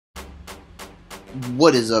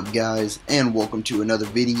What is up, guys, and welcome to another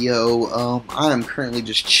video. I am currently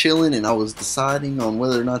just chilling, and I was deciding on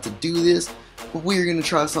whether or not to do this, but we're gonna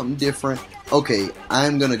try something different. Okay,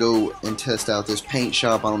 I'm gonna go and test out this paint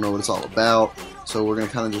shop. I don't know what it's all about, so we're gonna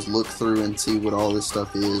kind of just look through and see what all this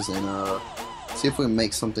stuff is, and see if we can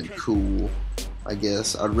make something cool. I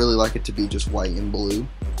guess I'd really like it to be just white and blue,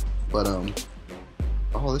 but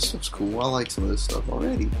oh, this stuff's cool. I like some of this stuff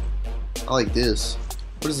already. I like this.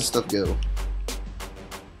 Where does this stuff go?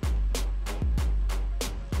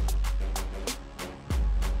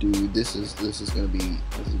 Dude, this is gonna be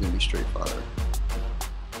straight fire.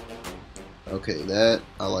 Okay, that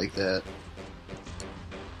I like that.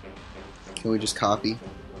 Can we just copy?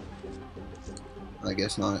 I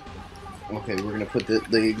guess not. Okay, we're gonna put the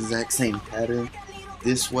exact same pattern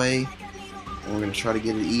this way, and we're gonna try to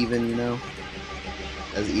get it even, you know,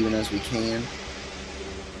 as even as we can.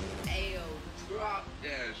 Drop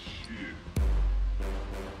that shit.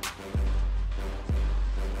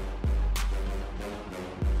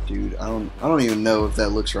 Dude, I don't even know if that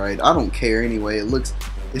looks right. I don't care anyway. It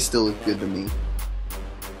still looks good to me.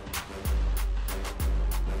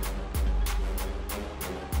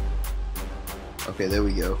 Okay, there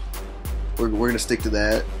we go. We're gonna stick to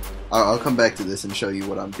that. I'll come back to this and show you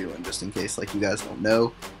what I'm doing, just in case like you guys don't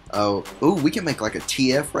know. Oh, we can make like a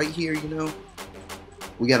TF right here, you know.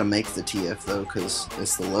 We gotta make the TF though, because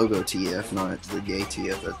it's the logo TF, not the gay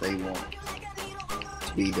TF that they want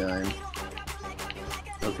to be done.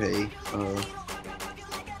 Okay,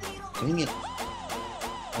 dang it.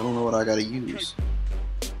 I don't know what I gotta use.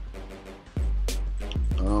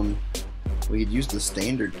 We could use the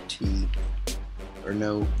standard T. Or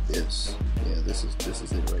no, this. Yeah, this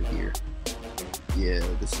is it right here. Yeah,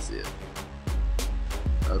 this is it.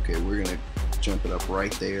 Okay, we're gonna jump it up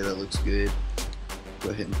right there. That looks good.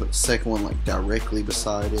 Go ahead and put the second one like directly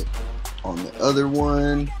beside it. On the other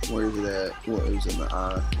one, where is it at? What was in the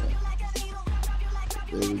eye? Yeah.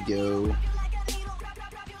 There we go.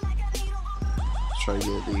 Let's try to get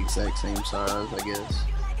it the exact same size, I guess.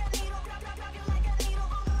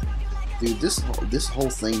 Dude, this whole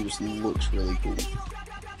thing just looks really cool.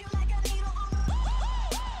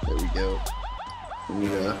 There we go.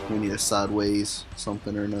 We need a sideways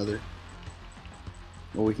something or another.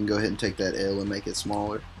 Or we can go ahead and take that L and make it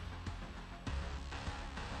smaller.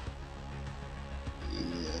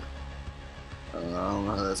 Yeah. I don't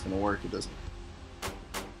know how that's gonna work. It doesn't.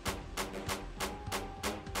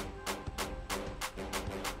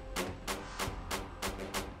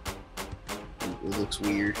 It looks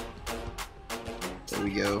weird. There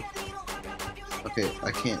we go. Okay,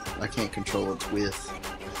 I can't control its width.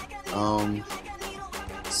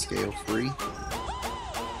 Scale free.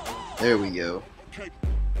 There we go.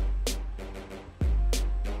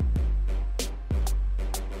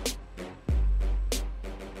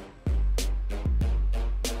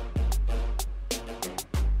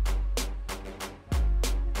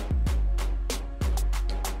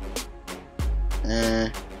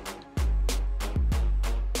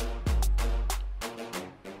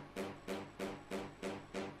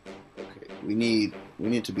 We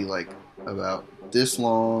need to be like about this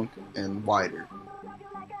long and wider.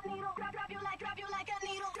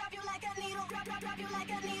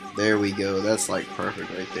 There we go. That's like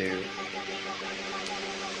perfect right there.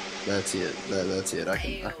 That's it. That's it. I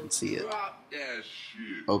can see it.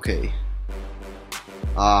 Okay.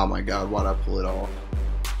 Oh my God! Why'd I pull it off?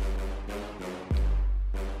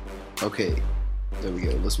 Okay. There we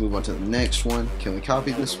go. Let's move on to the next one. Can we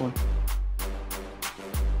copy this one?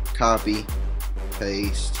 Copy.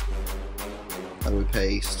 Paste. How do we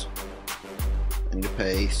paste? I need to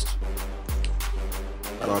paste.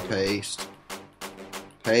 How do I paste?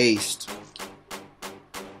 Paste.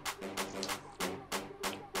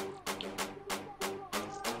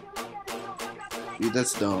 Dude,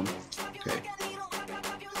 that's dumb. Okay.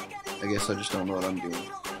 I guess I just don't know what I'm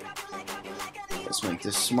doing. Let's make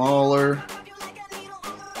this smaller.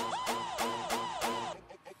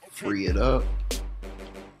 Free it up.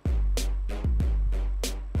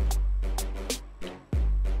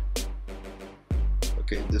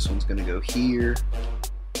 Okay, this one's gonna go here.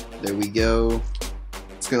 There we go.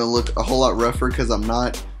 It's gonna look a whole lot rougher because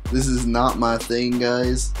this is not my thing,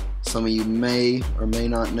 guys. Some of you may or may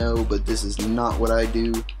not know, but this is not what I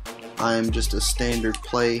do. I am just a standard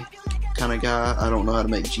play kind of guy. I don't know how to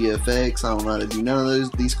make GFX. I don't know how to do none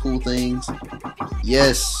of these cool things.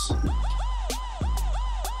 Yes.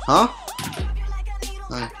 Huh?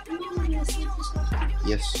 Hi.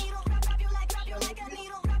 Yes.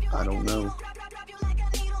 I don't know.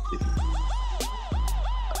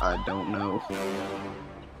 I don't know.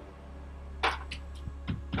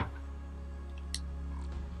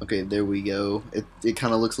 Okay, there we go. It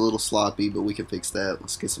kind of looks a little sloppy, but we can fix that.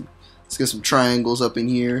 Let's get some triangles up in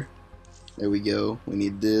here. There we go. We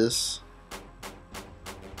need this.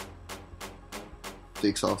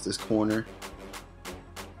 Fix off this corner.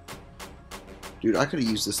 Dude, I could have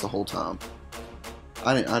used this the whole time.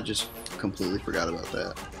 I just completely forgot about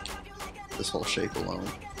that. This whole shape alone.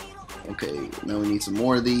 Okay, now we need some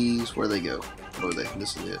more of these. Where they go? Oh,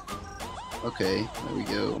 this is it. Okay, there we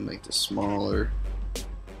go. Make this smaller.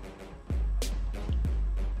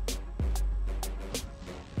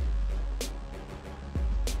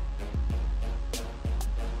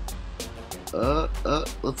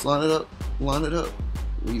 Let's line it up. Line it up.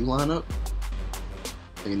 Will you line up?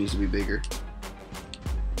 I think it needs to be bigger.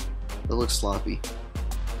 That looks sloppy.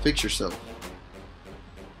 Fix yourself.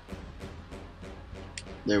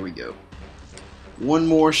 There we go. One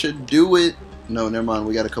more should do it. No, never mind.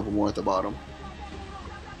 We got a couple more at the bottom.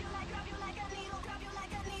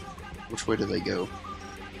 Which way do they go?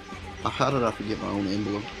 How did I forget my own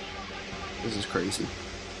emblem? This is crazy.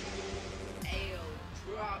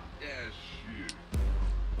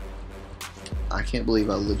 I can't believe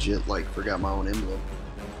I legit forgot my own emblem.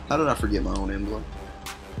 How did I forget my own emblem?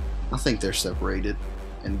 I think they're separated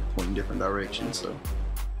and point in different directions, so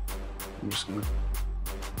I'm just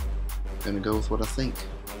gonna go with what I think.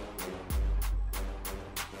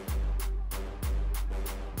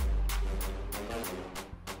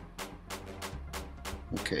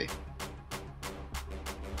 Okay.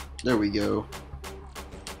 There we go.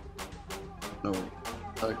 No,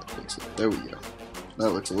 I gotta fix it. There we go.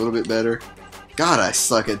 That looks a little bit better. God, I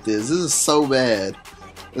suck at this. This is so bad.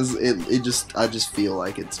 I just feel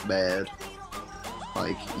like it's bad.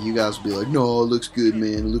 Like, you guys will be like, no, it looks good,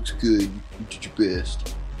 man. It looks good. You did your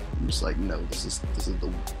best. I'm just like, no, this is the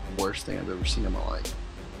worst thing I've ever seen in my life.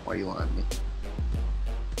 Why are you lying to me?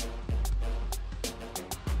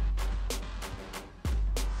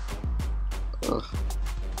 Ugh.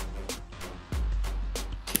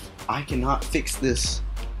 I cannot fix this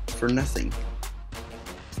for nothing.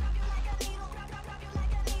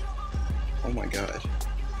 Oh my god.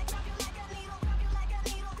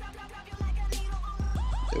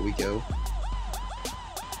 There we go.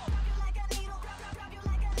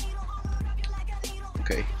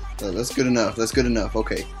 Okay, that's good enough. That's good enough.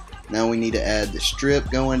 Okay, now we need to add the strip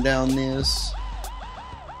going down this.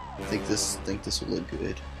 I think this will look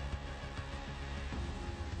good.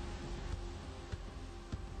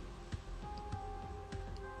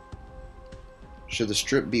 Should the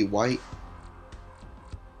strip be white?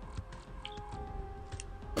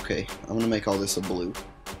 Okay, I'm gonna make all this a blue.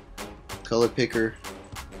 Color picker.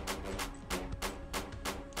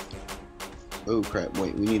 Oh crap,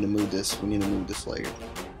 wait, we need to move this. We need to move this layer.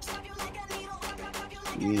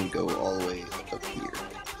 We need to go all the way up here.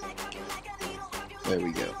 There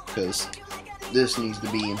we go, because this needs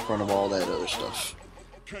to be in front of all that other stuff.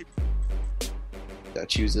 Did I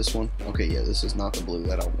choose this one? Okay, yeah, this is not the blue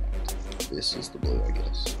that I want. This is the blue, I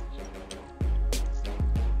guess.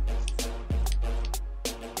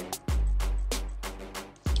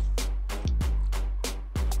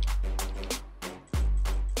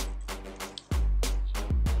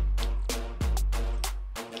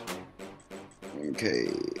 Okay,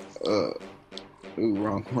 ooh,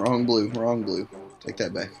 wrong blue. Take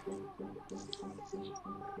that back.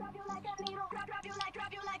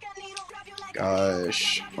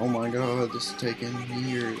 Gosh, oh my god, this is taking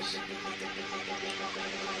years.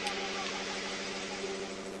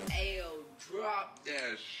 Ayo, drop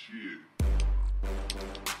that shit.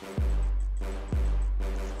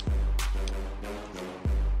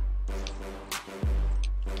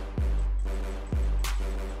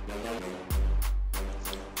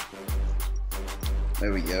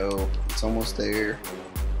 There we go. It's almost there.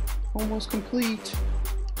 Almost complete.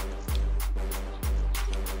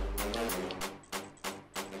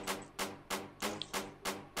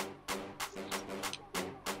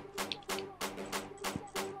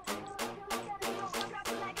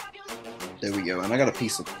 There we go. And I got a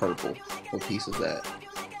piece of purple. What piece is that?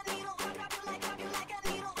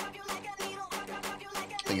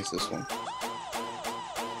 I think it's this one.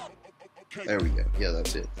 There we go. Yeah,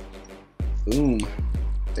 that's it. Boom.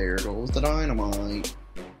 There goes the dynamite.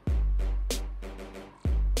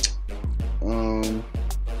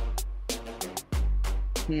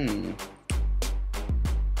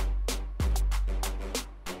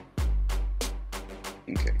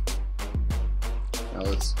 Okay. Now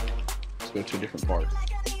let's go to a different part.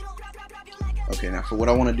 Okay, now for what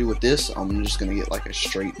I want to do with this, I'm just going to get like a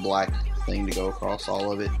straight black thing to go across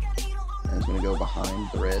all of it. And it's going to go behind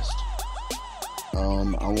the rest.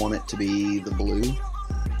 I want it to be the blue.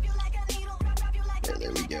 Yeah,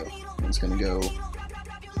 there we go. one's gonna go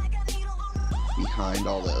behind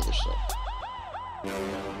all the other stuff.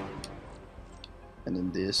 And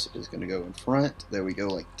then this is gonna go in front. There we go,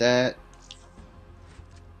 like that.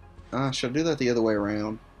 Should I do that the other way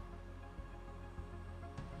around?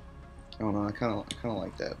 I don't know. I kind of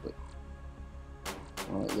like that, but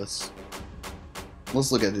all right, let's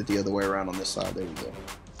look at it the other way around on this side. There we go.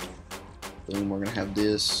 Then we're gonna have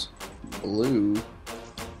this blue,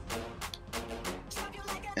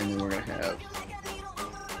 and then we're gonna have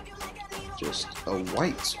just a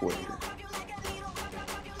white square.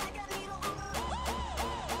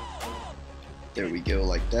 There we go,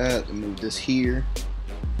 like that. And move this here.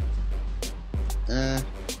 This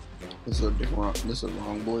is a different. This is a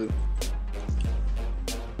wrong blue.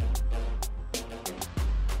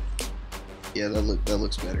 Yeah, that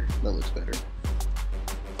looks better. That looks better.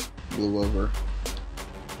 Blue over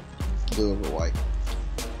white.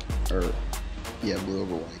 Or yeah, blue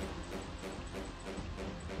over white.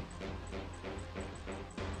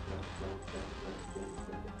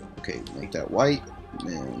 Okay, make that white,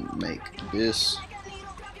 and make this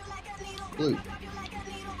blue.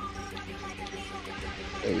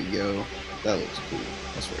 There we go. That looks cool.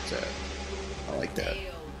 That's where it's at. I like that.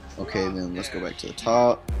 Okay, then let's go back to the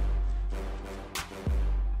top.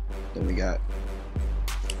 Then we got.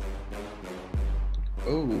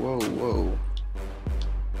 Oh, whoa, whoa.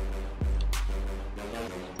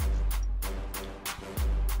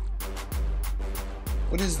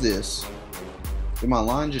 What is this? Did my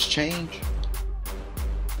line just change?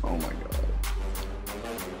 Oh my god.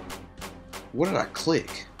 What did I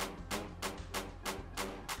click?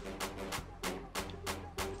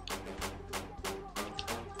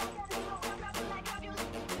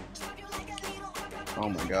 Oh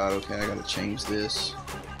my god, okay, I gotta change this.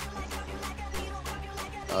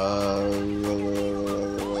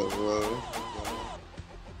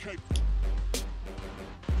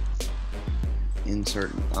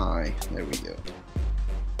 Insert an eye. There we go.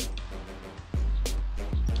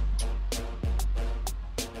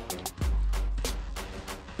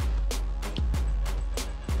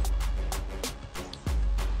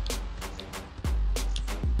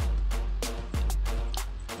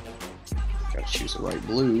 Gotta choose the right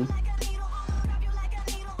blue.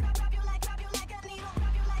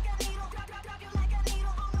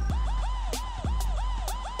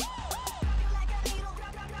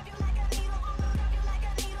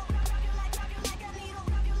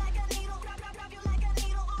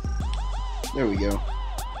 There we go.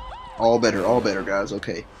 All better, guys.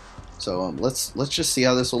 Okay, so let's just see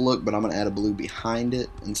how this will look. But I'm gonna add a blue behind it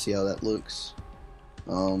and see how that looks.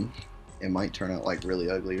 It might turn out like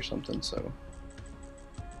really ugly or something. So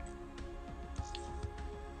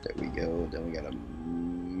there we go. Then we gotta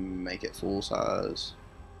make it full size,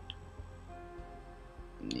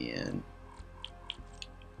 and then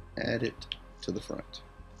add it to the front.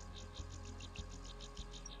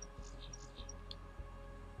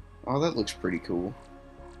 Oh, that looks pretty cool.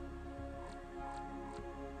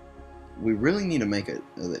 We really need to make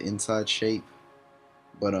the inside shape,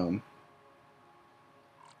 but I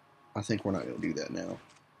think we're not gonna do that now.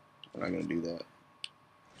 We're not gonna do that.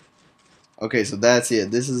 Okay, so that's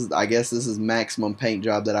it. I guess this is maximum paint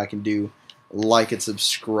job that I can do. Like and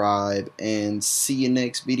subscribe, and see you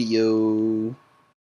next video.